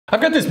I've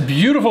got this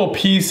beautiful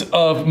piece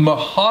of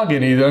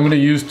mahogany that I'm going to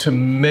use to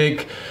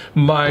make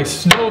my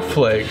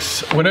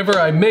snowflakes. Whenever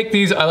I make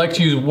these, I like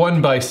to use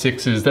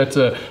 1x6s. That's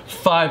a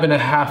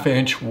 5.5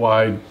 inch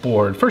wide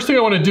board. First thing I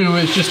want to do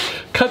is just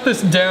cut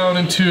this down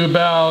into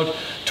about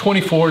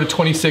 24 to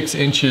 26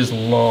 inches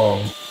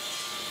long.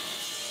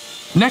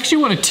 Next, you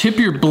want to tip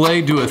your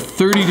blade to a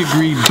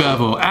 30-degree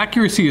bevel.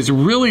 Accuracy is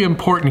really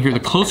important here. The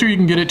closer you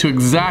can get it to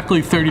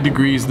exactly 30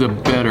 degrees, the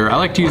better. I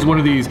like to use one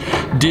of these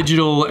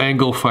digital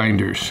angle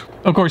finders.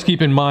 Of course,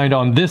 keep in mind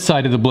on this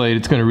side of the blade,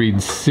 it's going to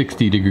read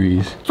 60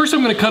 degrees. First,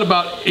 I'm going to cut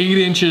about 8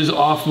 inches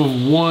off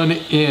of one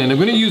end. I'm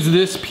going to use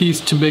this piece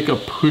to make a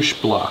push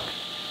block.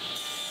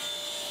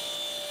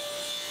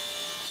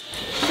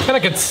 And I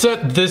can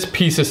set this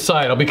piece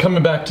aside. I'll be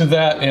coming back to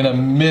that in a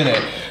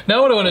minute.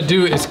 Now what I want to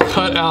do is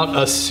cut out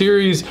a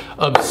series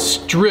of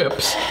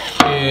strips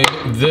in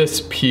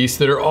this piece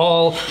that are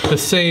all the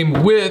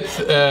same width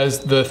as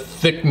the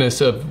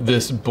thickness of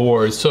this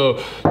board.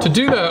 So to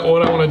do that,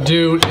 what I want to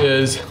do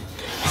is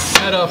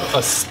set up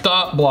a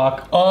stop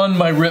block on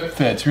my rip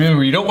fence.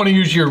 Remember, you don't want to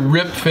use your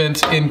rip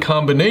fence in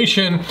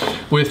combination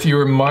with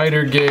your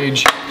miter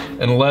gauge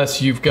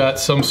unless you've got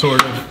some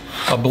sort of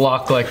a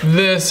block like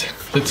this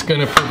that's going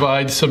to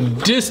provide some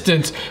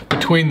distance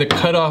between the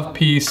cutoff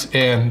piece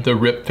and the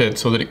rip fence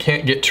so that it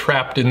can't get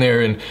trapped in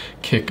there and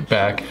kick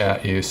back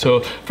at you. So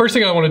first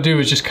thing I want to do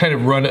is just kind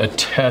of run a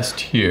test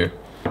here.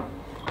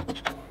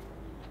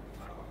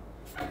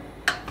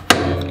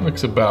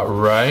 Looks about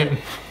right.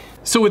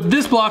 So with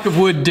this block of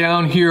wood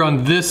down here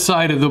on this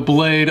side of the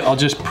blade, I'll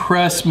just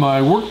press my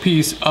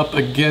workpiece up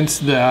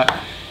against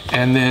that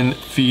and then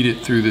feed it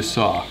through the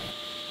saw.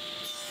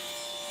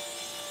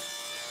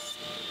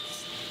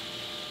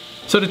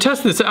 So to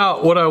test this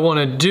out, what I want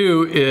to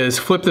do is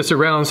flip this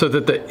around so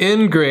that the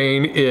end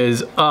grain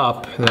is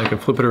up, and I can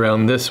flip it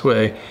around this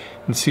way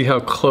and see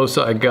how close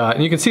I got.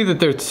 And you can see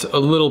that it's a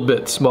little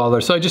bit smaller,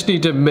 so I just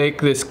need to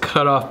make this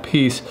cutoff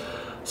piece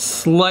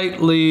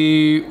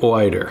slightly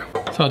wider.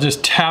 So I'll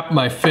just tap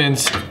my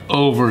fence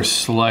over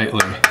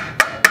slightly.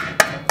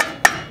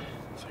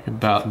 It's like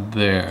about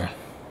there.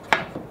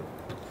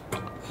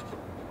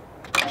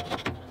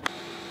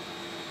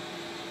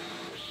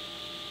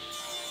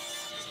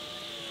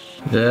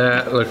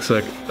 That looks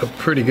like a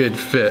pretty good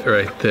fit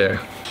right there.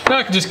 Now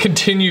I can just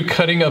continue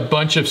cutting a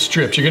bunch of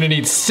strips. You're gonna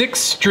need 6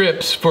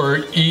 strips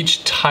for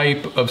each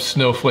type of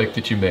snowflake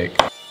that you make.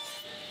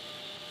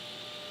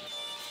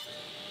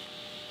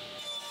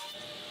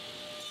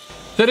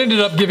 That ended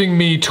up giving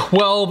me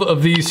 12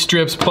 of these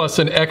strips plus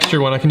an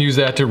extra one. I can use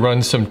that to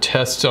run some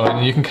tests on.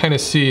 And you can kind of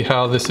see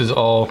how this is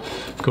all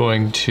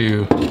going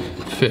to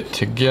fit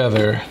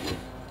together.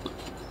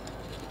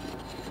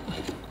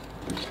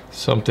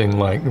 Something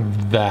like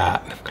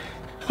that.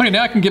 Okay,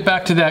 now I can get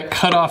back to that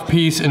cutoff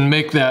piece and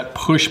make that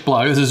push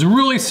block. This is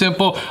really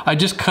simple. I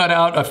just cut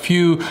out a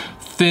few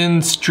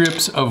thin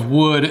strips of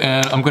wood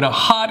and I'm gonna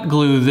hot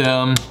glue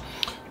them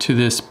to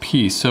this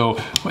piece. So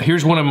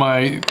here's one of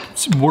my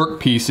work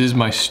pieces,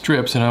 my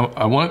strips, and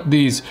I want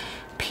these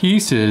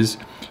pieces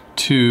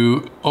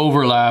to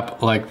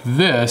overlap like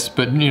this,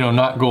 but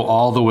not go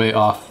all the way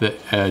off the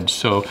edge.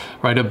 So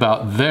right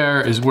about there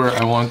is where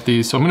I want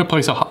these. So I'm gonna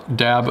place a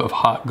dab of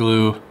hot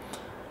glue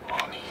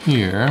on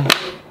here.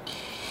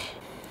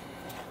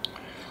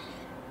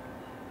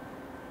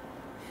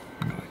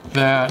 Like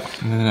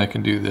that, and then I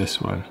can do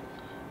this one.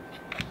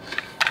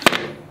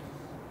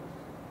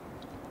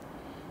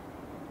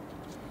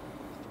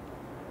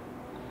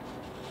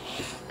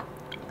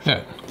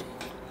 Yeah.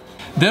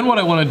 Then what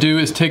I want to do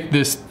is take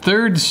this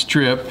third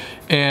strip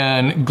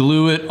and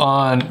glue it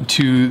on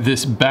to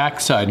this back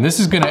side. And this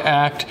is going to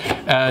act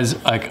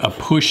as like a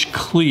push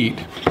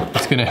cleat.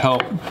 It's going to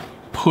help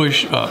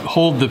push,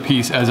 hold the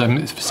piece as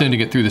I'm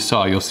sending it through the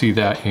saw. You'll see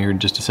that here in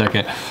just a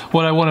second.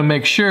 What I want to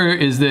make sure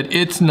is that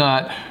it's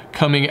not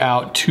coming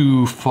out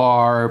too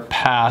far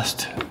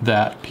past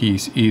that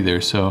piece either.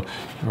 So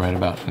right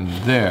about in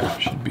there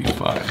should be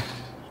fine.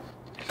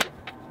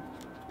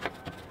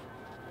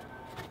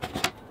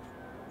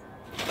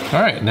 All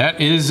right, and that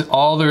is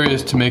all there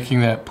is to making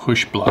that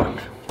push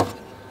block.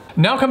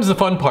 Now comes the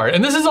fun part,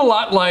 and this is a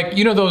lot like,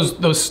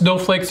 those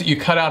snowflakes that you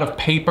cut out of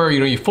paper.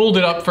 You fold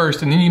it up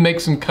first and then you make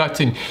some cuts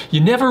and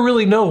you never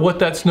really know what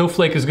that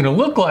snowflake is gonna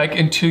look like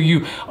until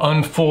you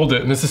unfold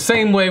it. And it's the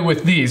same way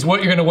with these.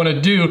 What you're gonna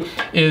wanna do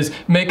is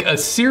make a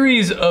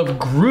series of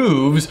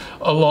grooves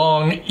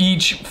along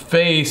each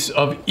face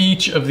of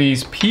each of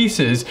these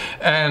pieces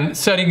and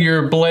setting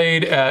your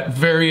blade at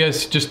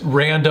various just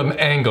random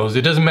angles.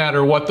 It doesn't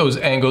matter what those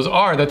angles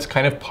are, that's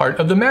kind of part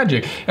of the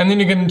magic. And then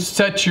you can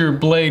set your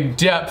blade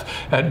depth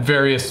at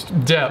various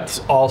depths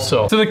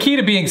also. So the key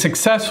to being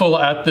successful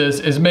at this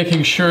is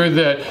making sure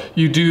that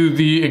you do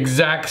the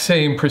exact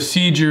same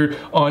procedure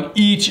on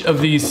each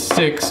of these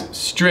 6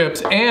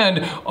 strips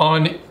and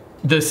on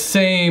the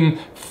same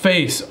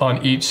face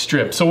on each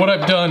strip. So what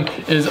I've done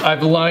is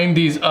I've lined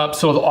these up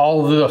so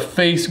all the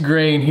face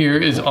grain here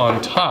is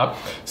on top,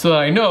 so that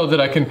I know that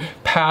I can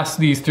pass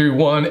these through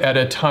one at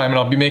a time, and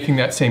I'll be making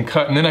that same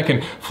cut, and then I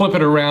can flip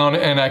it around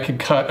and I can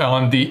cut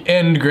on the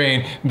end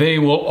grain. They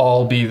will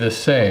all be the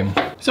same.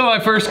 So my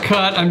first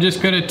cut, I'm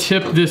just gonna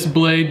tip this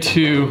blade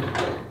to,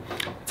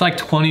 it's like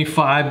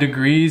 25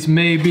 degrees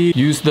maybe.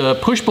 Use the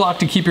push block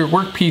to keep your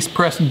workpiece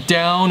pressed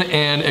down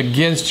and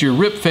against your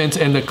rip fence,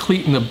 and the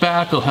cleat in the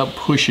back will help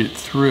push it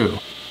through.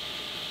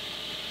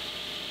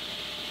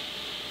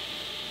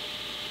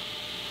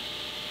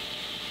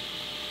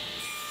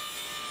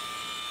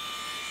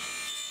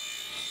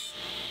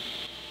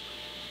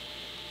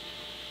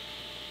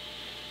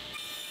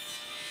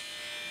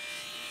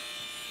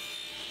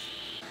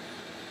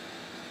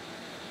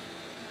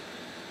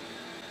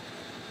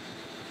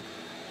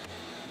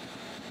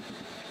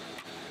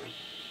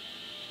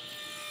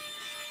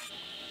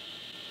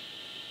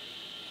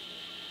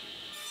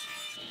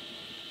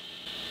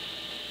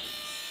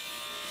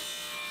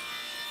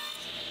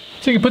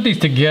 So you can put these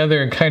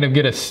together and kind of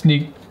get a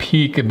sneak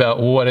peek about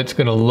what it's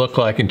going to look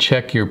like and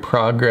check your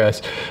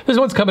progress. This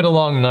one's coming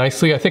along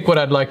nicely. I think what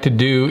I'd like to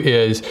do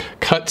is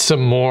cut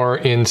some more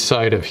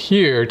inside of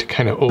here to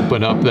kind of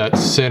open up that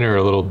center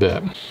a little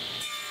bit.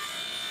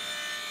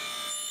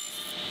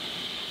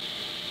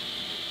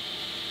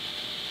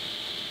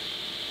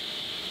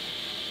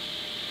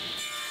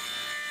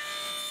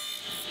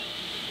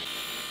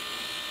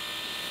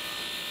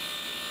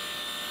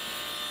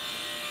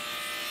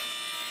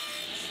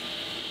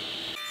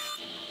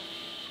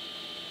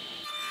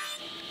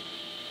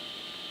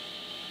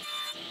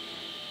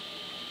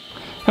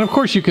 And of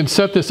course you can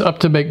set this up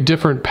to make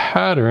different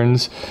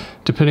patterns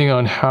depending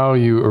on how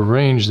you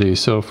arrange these.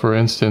 So for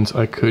instance,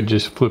 I could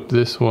just flip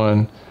this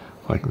one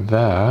like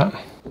that,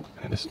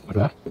 and just like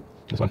that,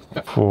 this one,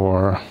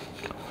 for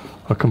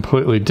a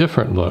completely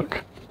different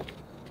look.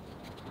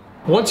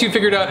 Once you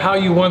figured out how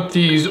you want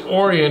these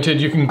oriented,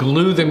 you can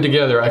glue them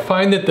together. I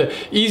find that the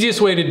easiest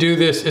way to do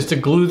this is to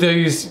glue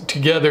these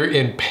together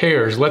in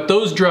pairs. Let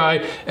those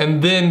dry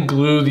and then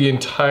glue the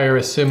entire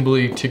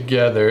assembly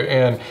together.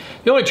 And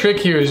the only trick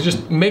here is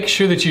just make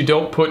sure that you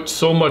don't put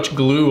so much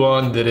glue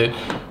on that it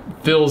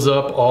fills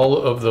up all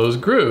of those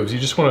grooves. You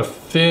just want a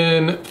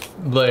thin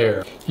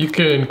layer. You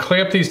can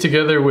clamp these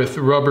together with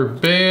rubber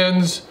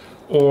bands,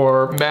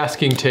 or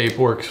masking tape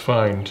works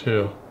fine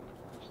too.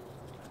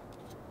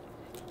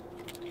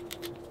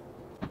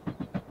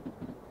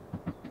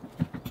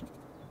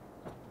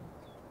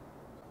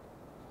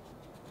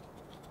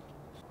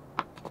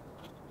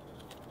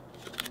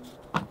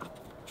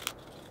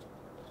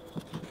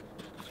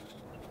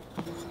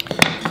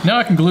 Now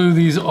I can glue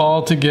these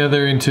all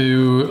together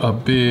into a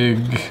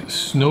big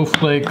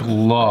snowflake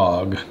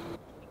log.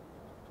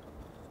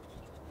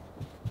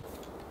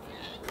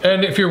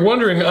 And if you're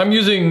wondering, I'm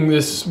using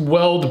this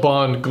weld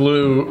bond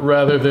glue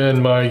rather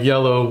than my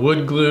yellow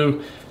wood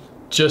glue,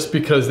 just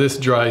because this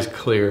dries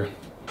clear.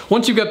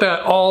 Once you've got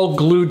that all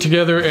glued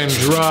together and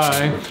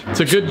dry,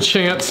 it's a good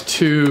chance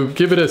to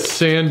give it a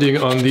sanding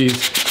on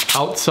these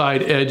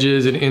outside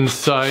edges and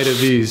inside of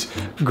these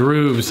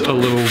grooves a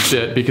little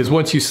bit, because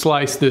once you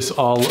slice this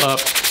all up,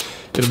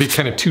 it'll be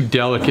kind of too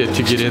delicate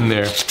to get in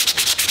there.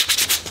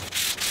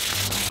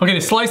 Okay,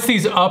 to slice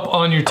these up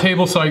on your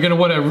table saw, you're gonna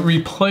wanna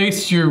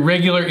replace your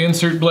regular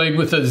insert blade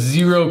with a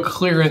zero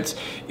clearance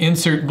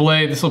insert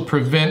blade. This will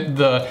prevent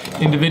the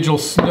individual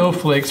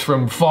snowflakes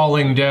from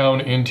falling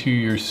down into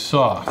your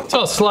saw. So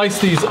I'll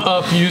slice these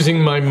up using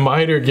my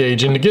miter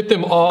gauge, and to get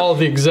them all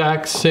the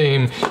exact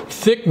same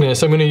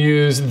thickness, I'm gonna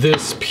use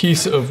this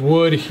piece of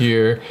wood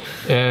here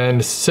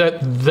and set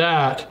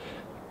that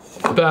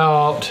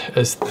about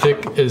as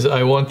thick as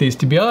I want these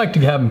to be. I like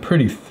to have them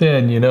pretty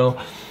thin, you know,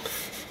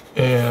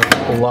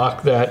 and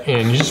lock that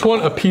in. You just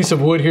want a piece of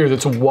wood here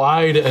that's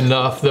wide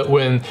enough that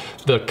when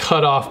the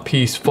cutoff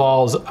piece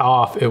falls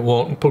off, it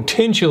won't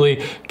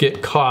potentially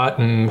get caught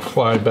and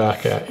fly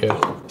back at you.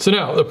 So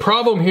now, the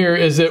problem here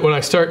is that when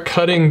I start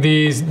cutting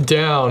these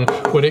down,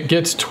 when it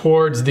gets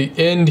towards the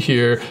end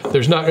here,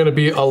 there's not gonna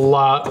be a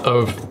lot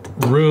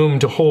of room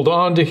to hold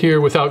on to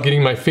here without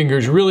getting my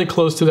fingers really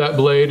close to that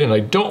blade, and I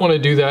don't wanna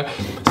do that.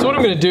 So what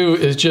I'm gonna do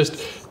is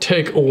just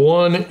take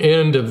one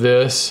end of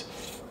this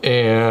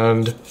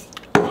and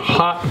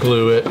hot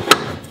glue it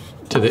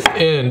to the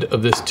end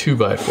of this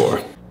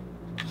 2x4.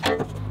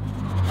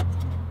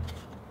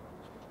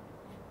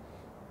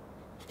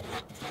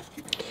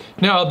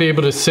 Now I'll be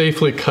able to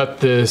safely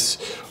cut this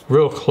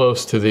real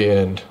close to the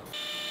end.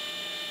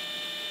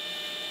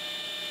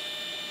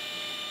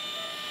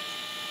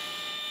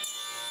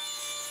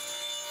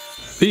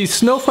 These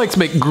snowflakes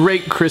make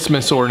great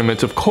Christmas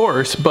ornaments, of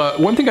course, but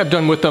one thing I've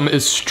done with them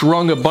is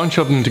strung a bunch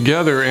of them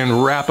together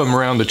and wrap them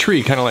around the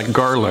tree, kind of like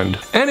garland.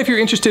 And if you're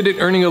interested in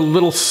earning a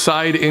little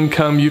side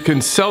income, you can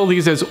sell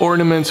these as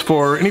ornaments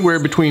for anywhere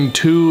between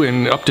 $2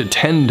 and up to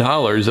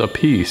 $10 a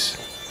piece.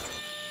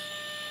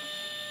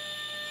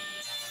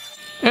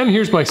 And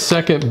here's my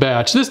second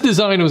batch. This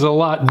design was a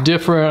lot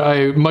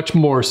different, much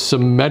more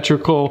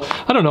symmetrical.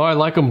 I don't know, I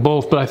like them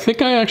both, but I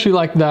think I actually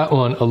like that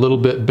one a little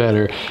bit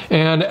better.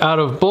 And out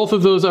of both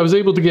of those, I was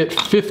able to get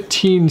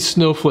 15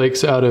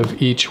 snowflakes out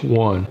of each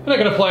one. And I'm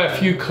gonna apply a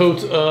few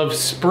coats of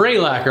spray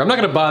lacquer. I'm not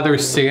gonna bother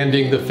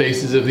sanding the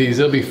faces of these,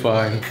 they'll be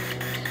fine.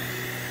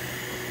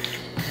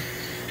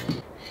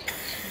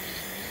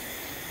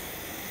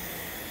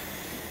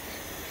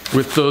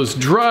 With those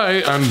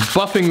dry, I'm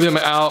buffing them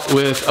out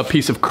with a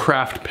piece of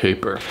craft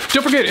paper.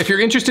 Don't forget, if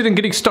you're interested in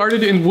getting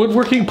started in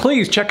woodworking,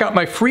 please check out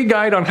my free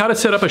guide on how to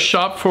set up a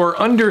shop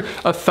for under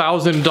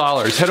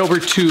 $1,000. Head over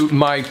to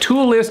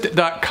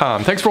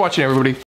mytoollist.com. Thanks for watching, everybody.